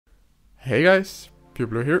Hey guys,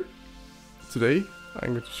 PureBlue here. Today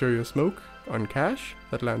I'm going to show you a smoke on cache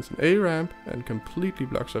that lands in A ramp and completely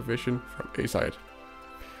blocks our vision from A side.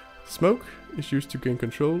 Smoke is used to gain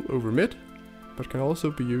control over mid, but can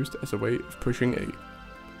also be used as a way of pushing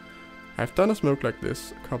A. I've done a smoke like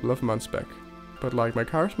this a couple of months back, but like my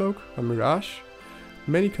car smoke on Mirage,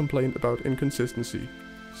 many complained about inconsistency,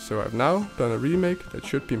 so I've now done a remake that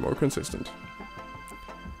should be more consistent.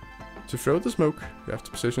 To throw the smoke, you have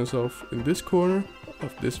to position yourself in this corner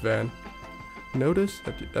of this van. Notice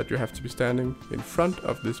that you have to be standing in front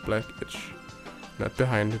of this black edge, not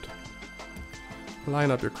behind it.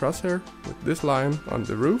 Line up your crosshair with this line on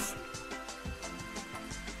the roof.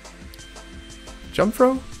 Jump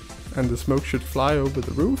throw, and the smoke should fly over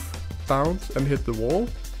the roof, bounce and hit the wall,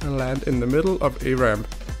 and land in the middle of a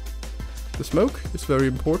ramp. The smoke is very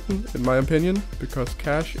important in my opinion, because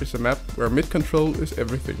cache is a map where mid control is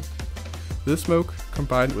everything. This smoke,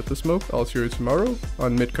 combined with the smoke I'll show you tomorrow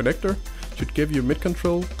on mid connector, should give you mid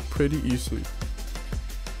control pretty easily.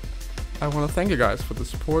 I want to thank you guys for the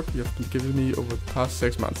support you have been giving me over the past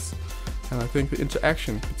 6 months, and I think the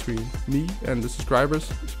interaction between me and the subscribers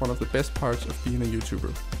is one of the best parts of being a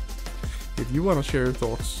YouTuber. If you want to share your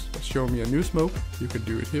thoughts or show me a new smoke, you can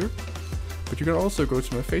do it here, but you can also go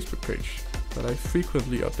to my Facebook page that I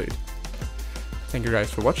frequently update. Thank you guys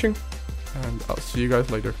for watching, and I'll see you guys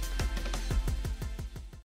later.